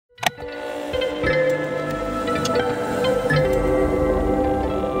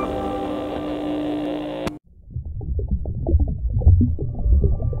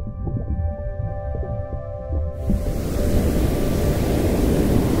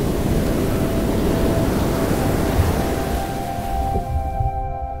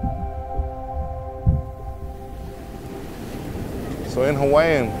So in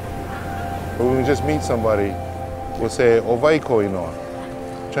Hawaiian, when we just meet somebody, we'll say, "Owai ko inoa."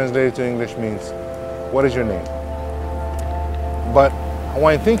 Translated to English means, "What is your name?" But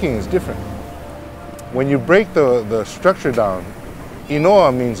Hawaiian thinking is different. When you break the structure down,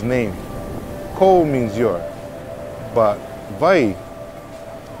 inoa means name, ko means your, but vai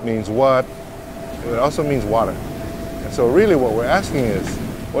means what, it also means water. And so really what we're asking is,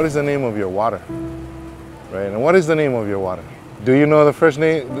 what is the name of your water? Right? And what is the name of your water? Do you know the first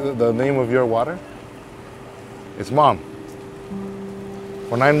name, the name of your water? It's Mom.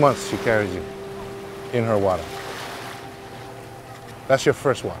 For 9 months she carries you in her water. That's your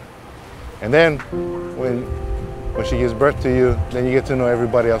first water. And then when she gives birth to you, then you get to know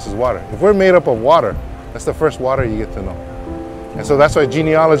everybody else's water. If we're made up of water, that's the first water you get to know. And so that's why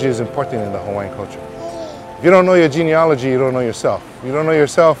genealogy is important in the Hawaiian culture. If you don't know your genealogy, you don't know yourself. If you don't know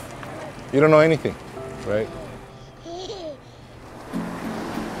yourself, you don't know anything, right?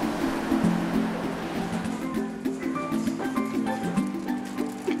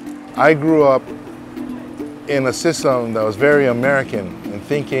 I grew up in a system that was very American in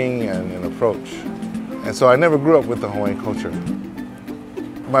thinking and in approach. And so I never grew up with the Hawaiian culture.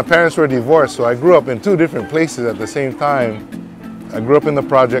 My parents were divorced, so I grew up in two different places at the same time. I grew up in the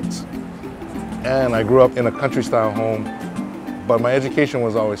projects and I grew up in a country-style home, but my education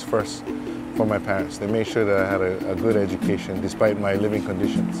was always first for my parents. They made sure that I had a good education despite my living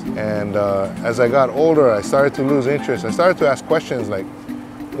conditions. And as I got older, I started to lose interest. I started to ask questions like,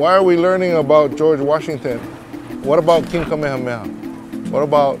 why are we learning about George Washington? What about King Kamehameha? What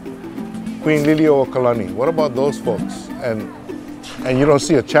about Queen Liliuokalani? What about those folks? And you don't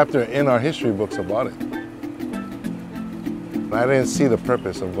see a chapter in our history books about it. I didn't see the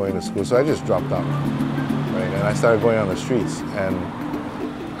purpose of going to school, so I just dropped out. Right? And I started going on the streets, and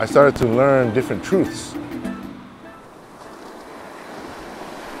I started to learn different truths.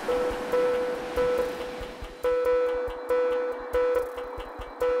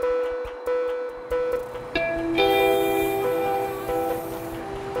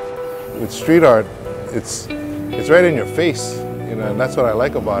 With street art, it's right in your face, you know, and that's what I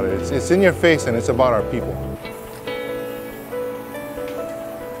like about it. It's in your face and it's about our people.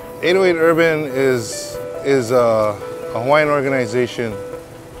 808 Urban is a Hawaiian organization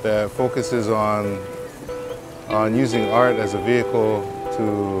that focuses on using art as a vehicle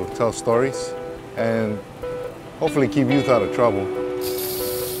to tell stories and hopefully keep youth out of trouble.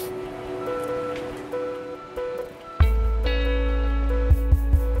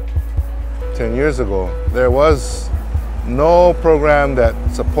 Ten years ago, there was no program that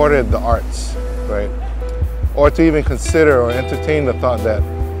supported the arts, right? Or to even consider or entertain the thought that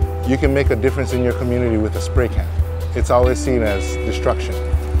you can make a difference in your community with a spray can. It's always seen as destruction.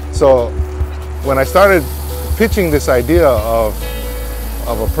 So when I started pitching this idea of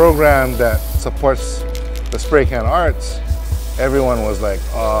a program that supports the spray can arts, everyone was like,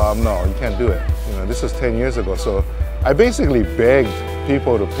 no, you can't do it. You know, this was 10 years ago. So I basically begged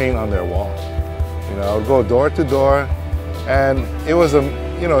people to paint on their wall. You know, I would go door to door, and it was a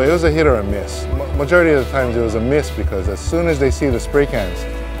hit or a miss. Majority of the times it was a miss because as soon as they see the spray cans,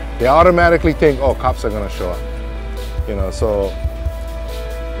 they automatically think, oh, cops are going to show up. You know, so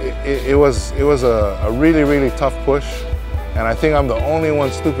it was a really, really tough push, and I think I'm the only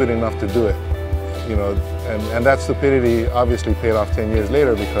one stupid enough to do it. You know, and that stupidity obviously paid off 10 years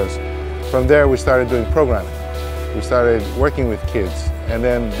later because from there we started doing programming. We started working with kids, and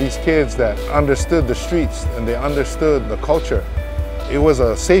then these kids that understood the streets and they understood the culture, it was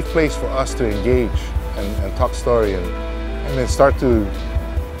a safe place for us to engage and talk story and then start to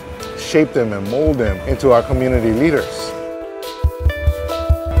shape them and mold them into our community leaders.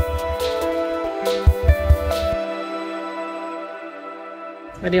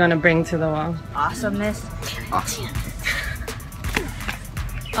 What do you want to bring to the wall? Awesomeness. Awesome.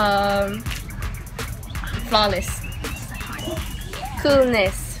 Flawless.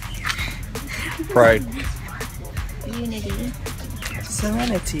 Coolness. Pride. Unity.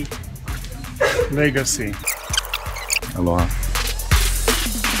 Serenity. Legacy. Aloha.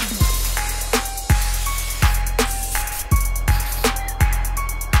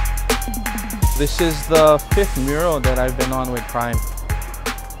 This is the 5th mural that I've been on with Prime.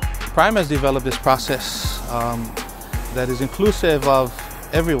 Prime has developed this process that is inclusive of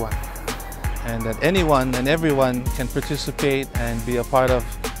everyone, and that anyone and everyone can participate and be a part of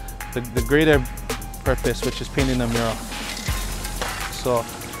the greater purpose, which is painting a mural. So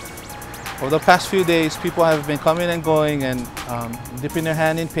over the past few days, people have been coming and going and dipping their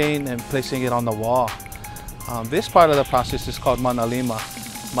hand in paint and placing it on the wall. This part of the process is called mana lima.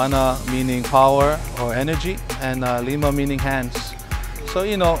 Mana meaning power or energy, and lima meaning hands. So,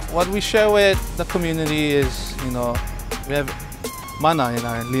 you know, what we share with the community is, you know, we have mana in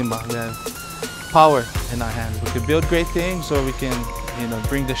our lima, we have power in our hands. We can build great things or we can, you know,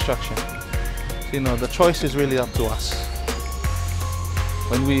 bring destruction. So, you know, the choice is really up to us.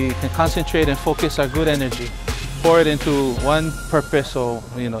 When we can concentrate and focus our good energy, pour it into one purpose or,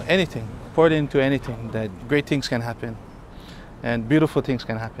 you know, anything, pour it into anything, that great things can happen and beautiful things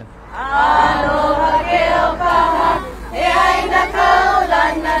can happen.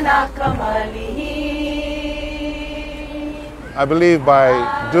 I believe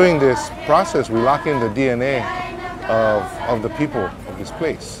by doing this process, we lock in the DNA of the people of this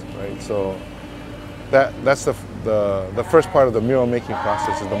place, right? So that's the first part of the mural making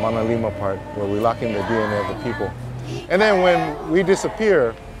process, is the mana lima part, where we lock in the DNA of the people. And then when we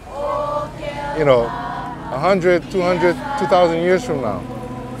disappear, you know, 100, 200, 2,000 years from now,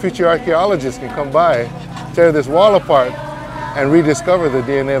 future archaeologists can come by, tear this wall apart, and rediscover the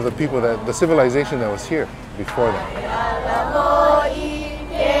DNA of the people, the civilization that was here before them.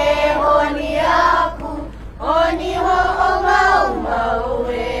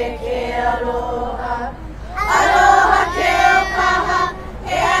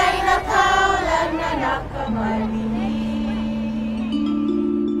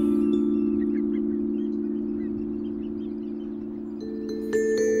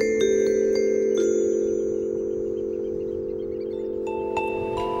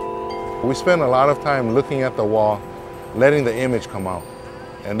 We spend a lot of time looking at the wall, letting the image come out,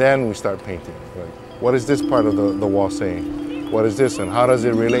 and then we start painting. Like, what is this part of the wall saying? What is this, and how does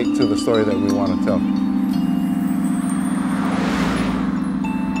it relate to the story that we want to tell?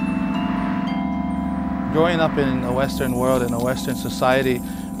 Growing up in a Western world, in a Western society,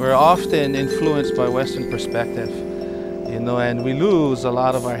 we're often influenced by Western perspective, you know, and we lose a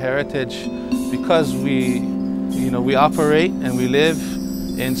lot of our heritage because we operate and we live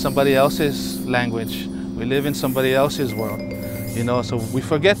in somebody else's language. We live in somebody else's world, you know, so we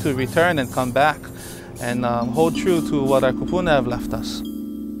forget to return and come back and hold true to what our kupuna have left us.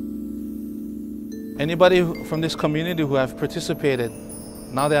 Anybody from this community who have participated,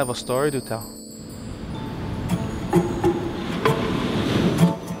 now they have a story to tell.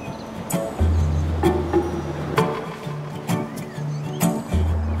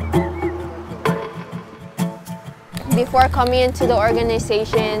 Before coming into the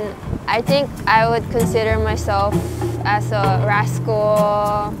organization, I think I would consider myself as a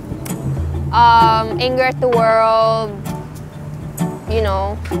rascal, anger at the world, you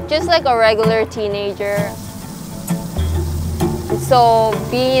know, just like a regular teenager. So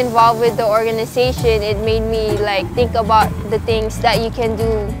being involved with the organization, it made me like think about the things that you can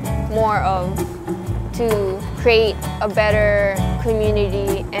do more of to create a better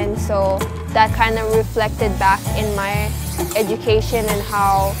community, and so that kind of reflected back in my education and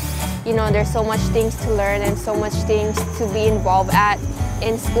how, you know, there's so much things to learn and so much things to be involved at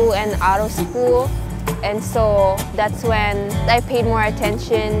in school and out of school. And so that's when I paid more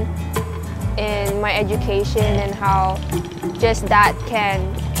attention in my education and how just that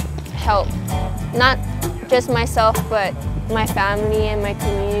can help not just myself but my family and my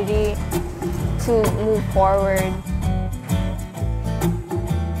community to move forward.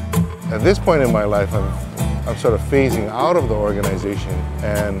 At this point in my life, I'm sort of phasing out of the organization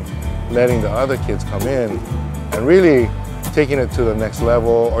and letting the other kids come in and really taking it to the next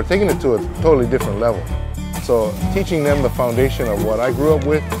level or taking it to a totally different level. So teaching them the foundation of what I grew up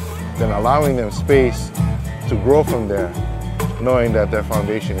with, then allowing them space to grow from there, knowing that their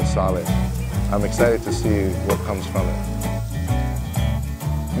foundation is solid. I'm excited to see what comes from it.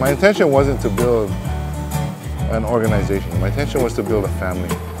 My intention wasn't to build an organization. My intention was to build a family.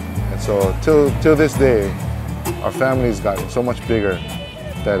 And so till this day, our family's gotten so much bigger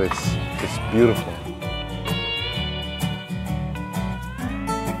that it's beautiful.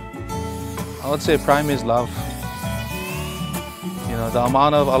 I would say Prime is love. You know, the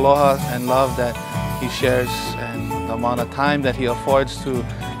amount of aloha and love that he shares and the amount of time that he affords to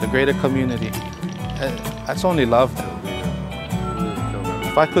the greater community. That's only love.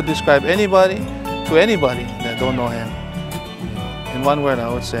 If I could describe anybody to anybody that don't know him, in one word I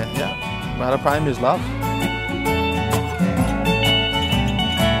would say, yeah, Brother Prime is love.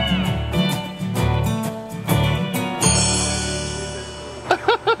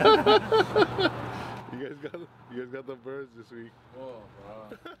 You guys got the birds this week. Oh,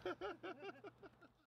 wow.